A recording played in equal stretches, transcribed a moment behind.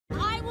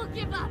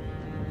give up!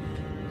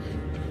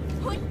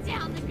 Put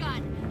down the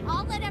gun!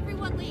 I'll let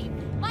everyone leave!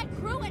 My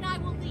crew and I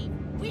will leave!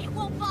 We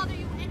won't bother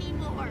you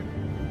anymore!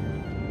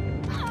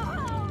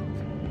 Oh!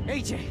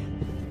 AJ!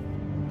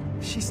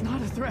 She's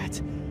not a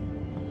threat!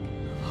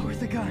 Lower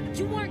the gun.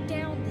 You weren't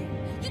down there.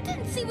 You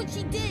didn't see what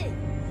she did!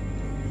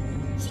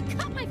 She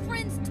cut my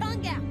friend's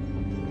tongue out!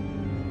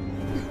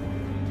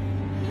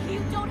 You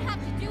don't have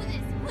to do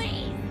this,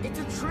 please! It's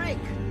a trick!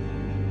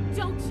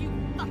 Don't you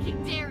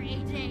fucking dare,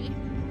 AJ!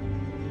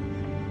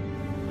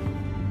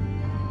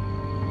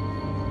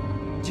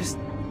 Just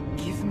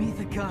give me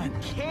the gun.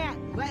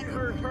 Can't let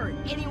her hurt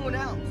anyone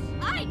else!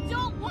 I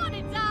don't want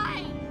to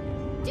die!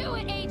 Do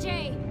it,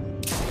 AJ!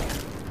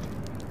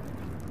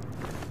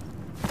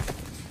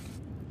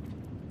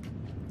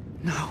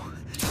 No.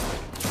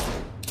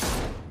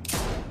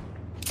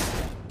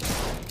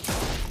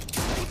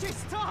 AJ,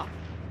 stop!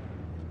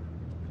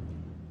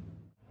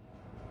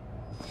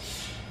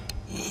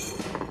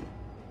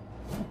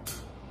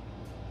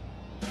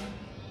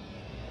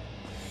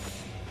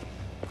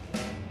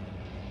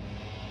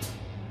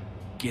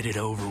 Get it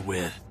over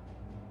with.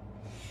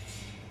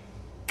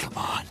 Come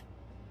on.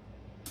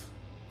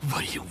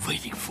 What are you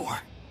waiting for?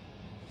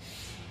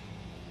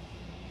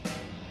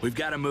 We've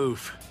got to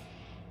move.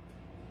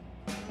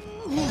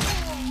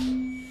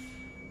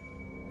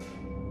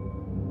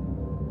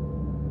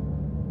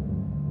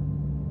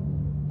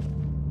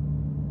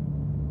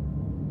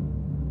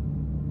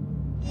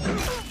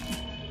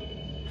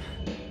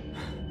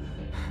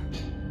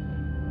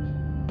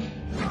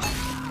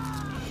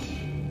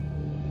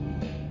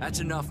 That's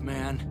enough,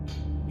 man.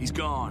 He's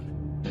gone.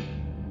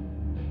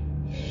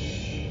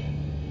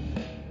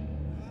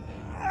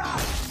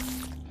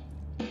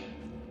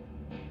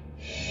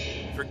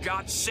 For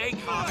God's sake,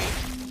 Javi!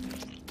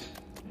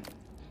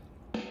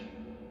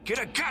 Get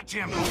a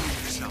goddamn hold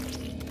of yourself!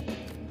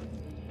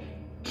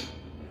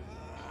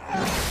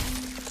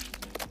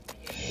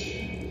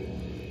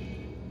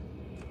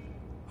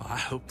 Well, I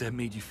hope that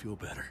made you feel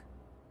better.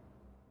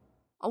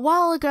 A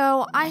while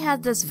ago, I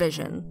had this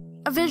vision.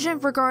 A vision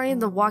regarding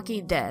The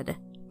Walking Dead.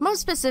 Most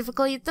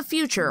specifically, the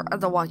future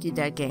of the Walking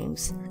Dead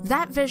games.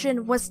 That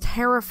vision was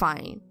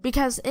terrifying,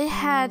 because it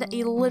had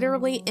a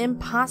literally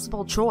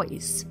impossible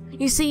choice.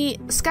 You see,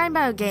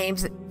 Skybound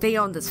Games, they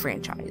own this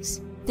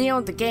franchise. They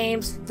own the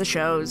games, the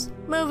shows,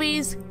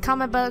 movies,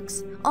 comic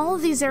books. All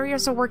of these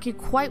areas are working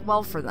quite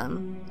well for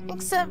them.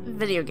 Except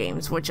video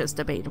games, which is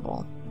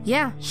debatable.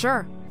 Yeah,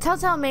 sure.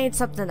 Telltale made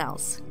something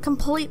else,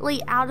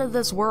 completely out of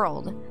this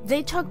world.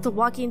 They took the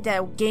Walking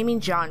Dead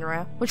gaming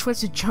genre, which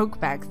was a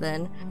joke back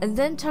then, and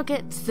then took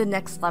it to the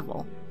next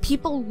level.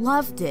 People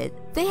loved it.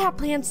 They had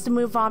plans to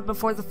move on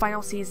before the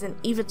final season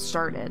even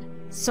started.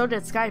 So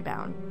did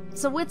Skybound.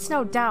 So it's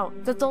no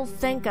doubt that they'll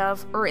think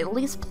of, or at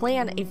least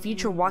plan, a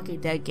future Walking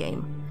Dead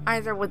game,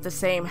 either with the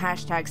same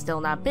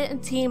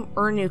 #StillNotBitten team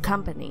or a new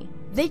company.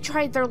 They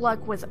tried their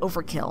luck with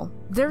Overkill.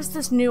 There's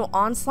this new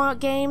Onslaught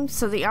game,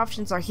 so the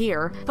options are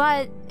here,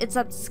 but it's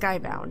up to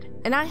Skybound.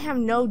 And I have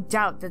no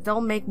doubt that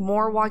they'll make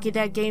more Walking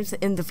Dead games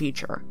in the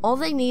future. All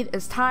they need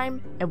is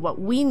time, and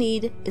what we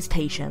need is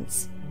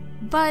patience.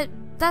 But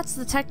that's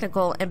the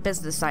technical and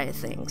business side of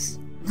things.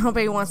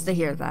 Nobody wants to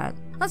hear that.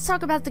 Let's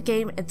talk about the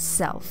game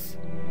itself.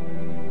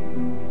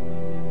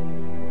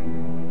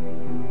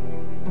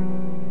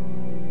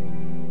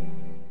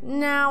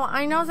 Now,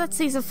 I know that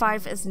Season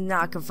 5 is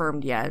not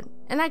confirmed yet,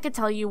 and I can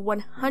tell you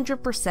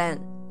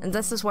 100%, and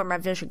this is where my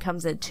vision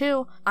comes in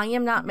too, I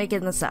am not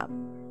making this up.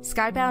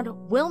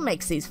 Skybound will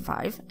make Season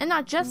 5, and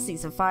not just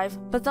Season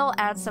 5, but they'll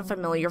add some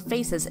familiar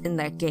faces in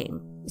that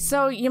game.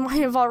 So you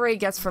might have already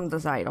guessed from the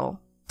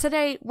title.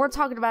 Today, we're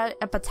talking about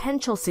a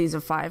potential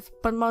Season 5,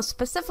 but most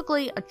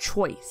specifically a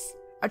choice.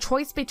 A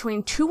choice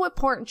between two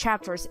important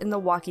chapters in the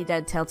Walking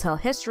Dead Telltale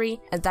history,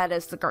 and that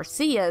is the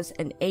Garcias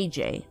and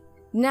AJ.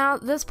 Now,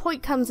 this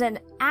point comes in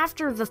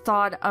after the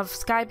thought of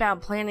Skybound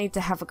planning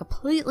to have a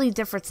completely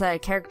different set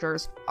of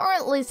characters, or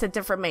at least a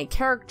different main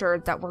character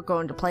that we're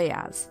going to play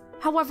as.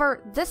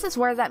 However, this is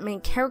where that main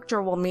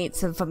character will meet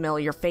some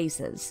familiar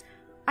faces.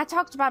 I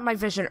talked about my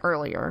vision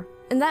earlier.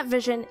 In that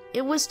vision,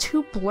 it was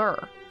too blur.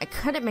 I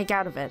couldn't make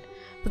out of it,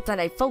 but then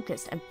I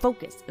focused,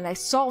 and I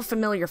saw a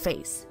familiar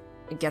face.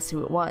 And guess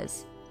who it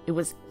was? It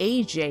was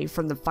AJ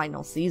from the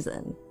final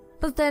season.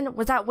 But then,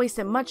 without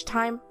wasting much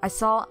time, I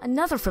saw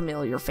another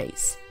familiar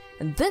face.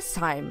 And this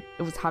time,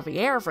 it was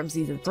Javier from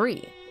Season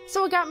 3.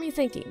 So it got me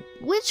thinking,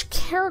 which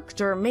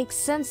character makes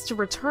sense to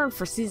return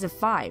for Season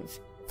 5?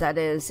 That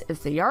is,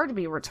 if they are to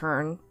be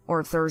returned, or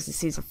if there is a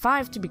Season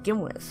 5 to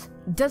begin with.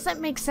 Does it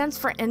make sense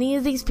for any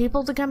of these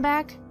people to come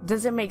back?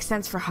 Does it make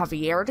sense for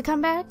Javier to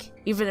come back?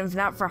 Even if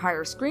not for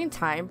higher screen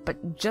time,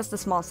 but just a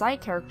small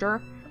side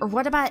character? Or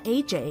what about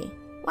AJ?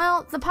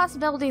 Well, the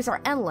possibilities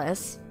are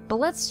endless. But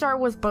let's start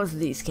with both of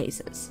these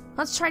cases.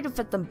 Let's try to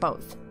fit them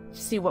both.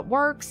 See what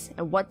works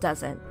and what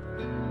doesn't.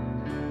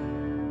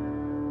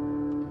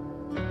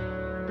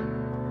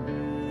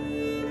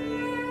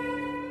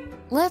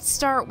 Let's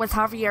start with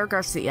Javier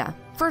Garcia.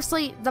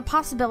 Firstly, the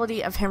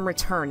possibility of him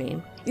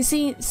returning. You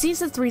see,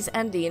 Season 3's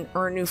ending,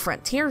 or New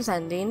Frontiers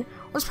ending,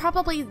 was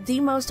probably the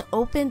most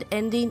open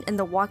ending in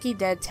the Walking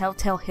Dead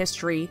Telltale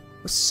history,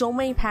 with so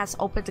many paths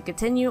open to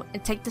continue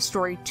and take the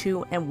story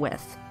to and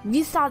with.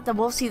 We thought that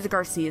we'll see the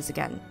Garcias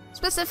again,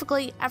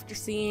 specifically after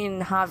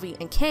seeing Javi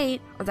and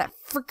Kate, or that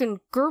freaking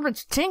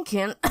garbage tin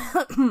can,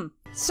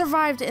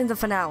 survived in the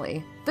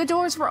finale. The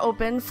doors were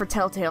open for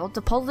Telltale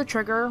to pull the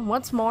trigger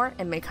once more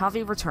and make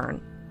Javi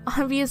return.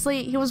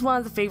 Obviously, he was one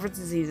of the favorites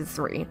in Season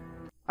 3.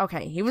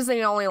 Okay, he was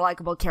the only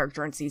likable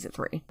character in Season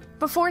 3.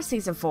 Before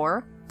Season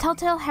 4,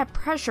 Telltale had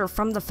pressure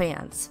from the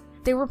fans.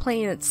 They were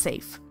playing it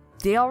safe.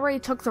 They already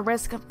took the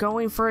risk of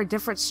going for a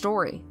different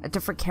story, a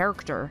different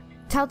character.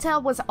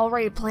 Telltale was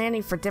already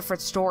planning for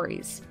different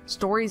stories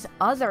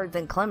other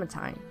than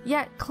Clementine.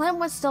 Yet, Clem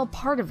was still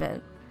part of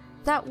it.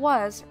 That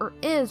was, or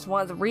is,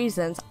 one of the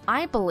reasons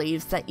I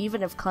believe that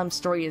even if Clem's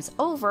story is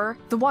over,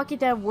 the Walking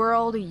Dead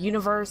world,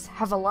 universe,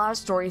 have a lot of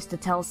stories to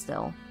tell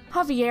still.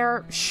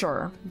 Javier,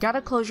 sure, got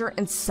a closure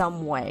in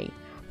some way,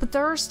 but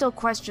there are still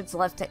questions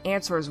left to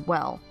answer as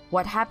well.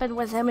 What happened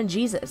with him and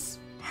Jesus?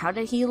 How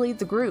did he lead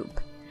the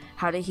group?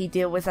 How did he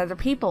deal with other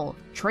people,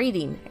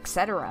 trading,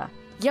 etc.?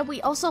 Yet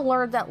we also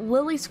learned that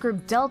Lily's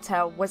group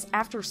Delta was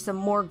after some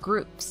more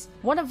groups.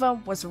 One of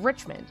them was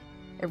Richmond.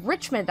 And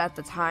Richmond at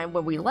the time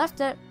when we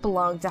left it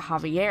belonged to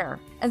Javier.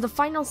 And the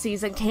final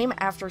season came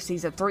after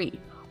Season 3,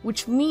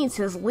 which means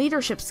his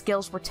leadership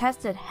skills were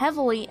tested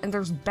heavily and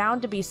there's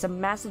bound to be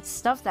some massive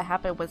stuff that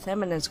happened with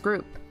him and his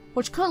group.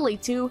 Which could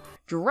lead to,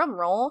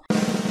 drumroll,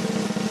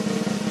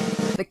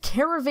 the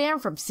caravan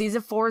from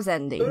Season 4's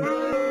ending.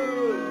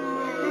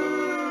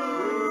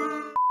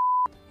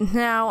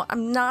 Now,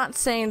 I'm not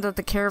saying that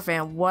the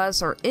caravan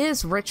was or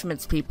is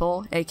Richmond's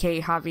people,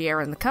 aka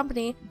Javier and the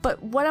company,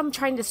 but what I'm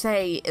trying to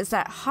say is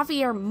that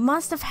Javier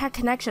must have had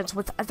connections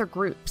with other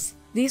groups.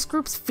 These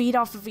groups feed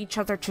off of each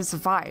other to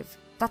survive.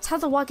 That's how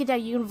the Walking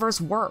Dead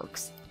universe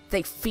works.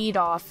 They feed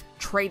off,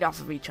 trade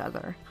off of each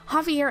other.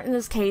 Javier, in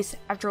this case,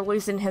 after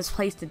losing his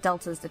place to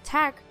Delta's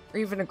attack, or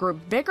even a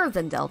group bigger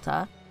than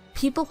Delta,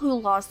 people who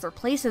lost their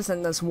places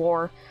in this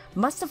war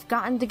must have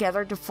gotten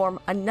together to form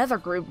another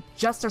group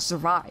just to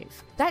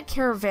survive. That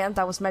caravan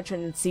that was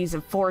mentioned in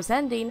Season 4's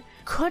ending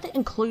could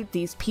include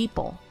these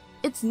people.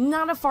 It's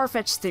not a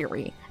far-fetched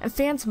theory, and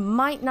fans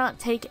might not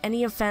take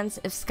any offense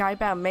if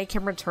Skybound make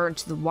him return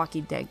to the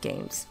Walking Dead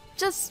games.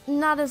 Just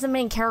not as a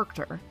main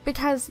character,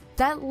 because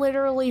that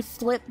literally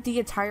flipped the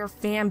entire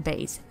fan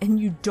base, and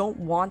you don't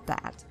want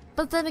that.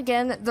 But then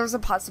again, there's a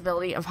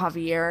possibility of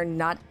Javier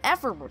not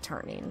ever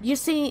returning. You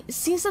see,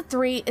 Season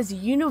 3 is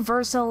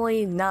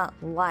universally not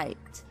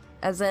liked.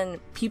 As in,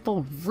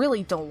 people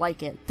really don't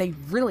like it. They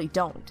really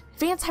don't.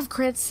 Fans have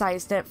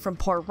criticized it from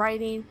poor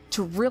writing,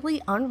 to really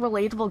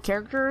unrelatable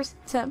characters,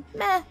 to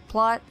meh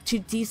plot, to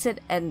decent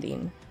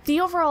ending.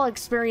 The overall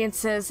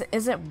experiences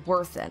isn't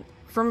worth it,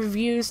 from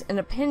reviews and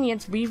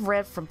opinions we've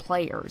read from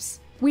players.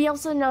 We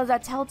also know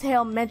that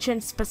Telltale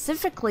mentioned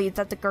specifically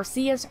that the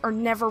Garcias are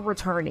never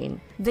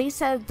returning. They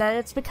said that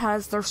it's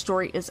because their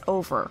story is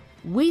over.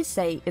 We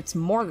say it's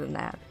more than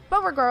that.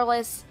 But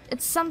regardless,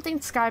 it's something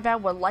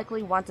Skybound would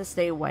likely want to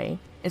stay away,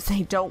 if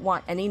they don't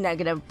want any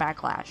negative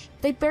backlash.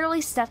 They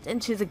barely stepped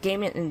into the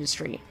gaming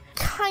industry.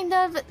 Kind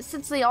of,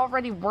 since they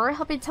already were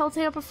helping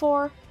Telltale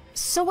before.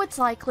 So it's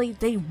likely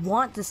they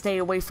want to stay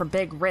away from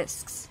big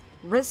risks.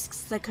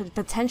 Risks that could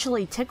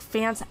potentially tick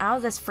fans out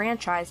of this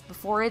franchise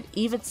before it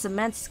even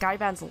cements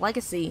Skybound's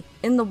legacy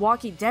in the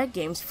Walking Dead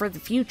games for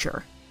the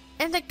future.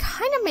 And it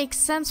kinda makes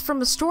sense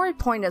from a story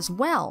point as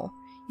well.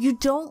 You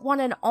don't want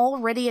an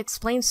already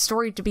explained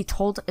story to be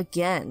told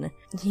again.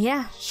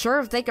 Yeah, sure,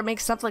 if they could make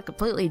something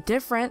completely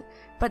different,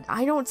 but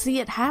I don't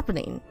see it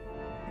happening.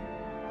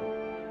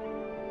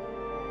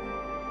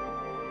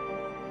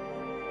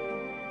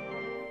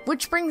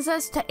 Which brings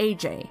us to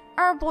AJ.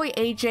 Our boy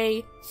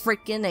AJ,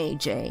 freaking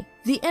AJ.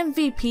 The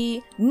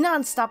MVP,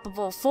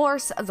 non-stoppable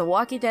force of the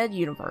Walking Dead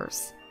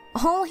universe.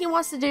 All he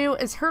wants to do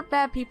is hurt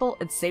bad people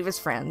and save his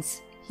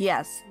friends.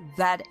 Yes,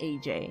 that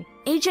AJ.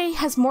 AJ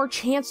has more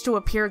chance to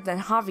appear than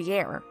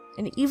Javier,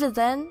 and even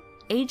then,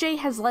 AJ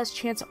has less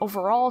chance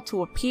overall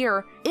to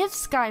appear if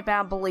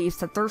Skybound believes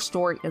that their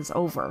story is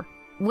over.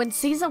 When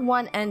Season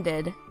 1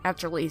 ended,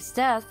 after Lee's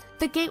death,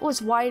 the gate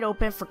was wide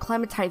open for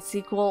Clementine's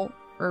sequel,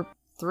 or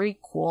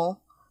threequel.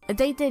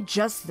 They did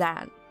just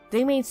that.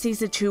 They made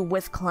Season 2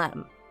 with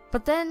Clem.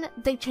 But then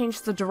they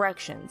changed the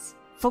directions,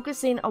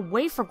 focusing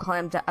away from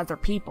Clem to other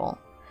people.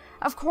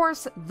 Of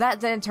course, that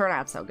didn't turn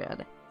out so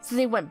good, so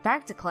they went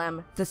back to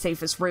Clem, the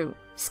safest route.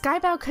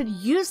 Skybound could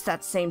use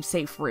that same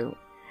safe route.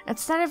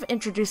 Instead of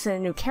introducing a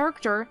new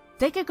character,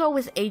 they could go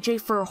with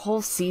AJ for a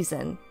whole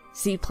season,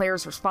 see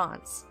players'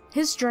 response.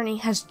 His journey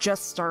has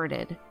just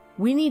started.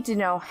 We need to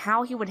know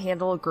how he would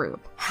handle a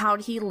group,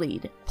 how'd he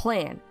lead,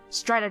 plan,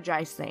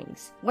 strategize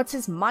things, what's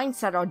his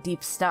mindset on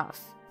deep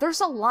stuff.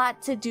 There's a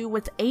lot to do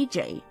with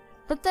AJ,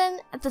 but then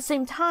at the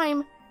same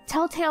time,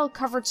 Telltale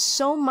covered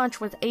so much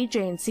with AJ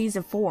in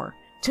Season 4,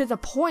 to the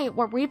point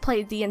where we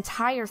played the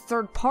entire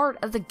third part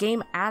of the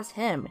game as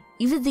him,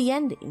 even the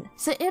ending,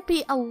 so it'd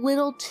be a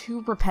little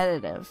too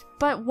repetitive,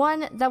 but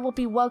one that will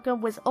be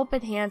welcomed with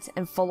open hands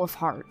and full of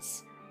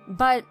hearts.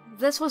 But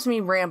this was me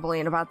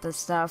rambling about this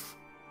stuff.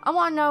 I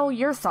want to know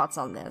your thoughts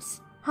on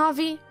this.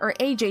 Javi or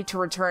AJ to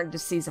return to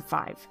Season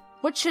 5?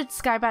 What should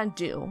Skybound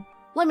do?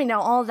 Let me know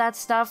all that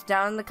stuff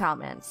down in the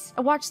comments.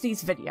 And watch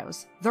these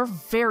videos. They're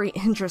very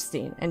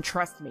interesting, and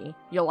trust me,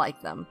 you'll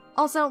like them.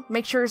 Also,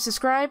 make sure to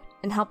subscribe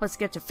and help us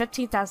get to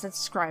 15,000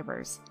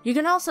 subscribers. You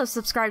can also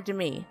subscribe to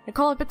me,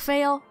 Nicole Epic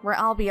Fail, where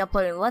I'll be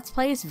uploading Let's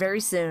Plays very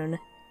soon.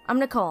 I'm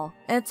Nicole,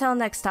 and until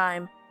next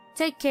time,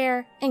 take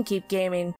care and keep gaming.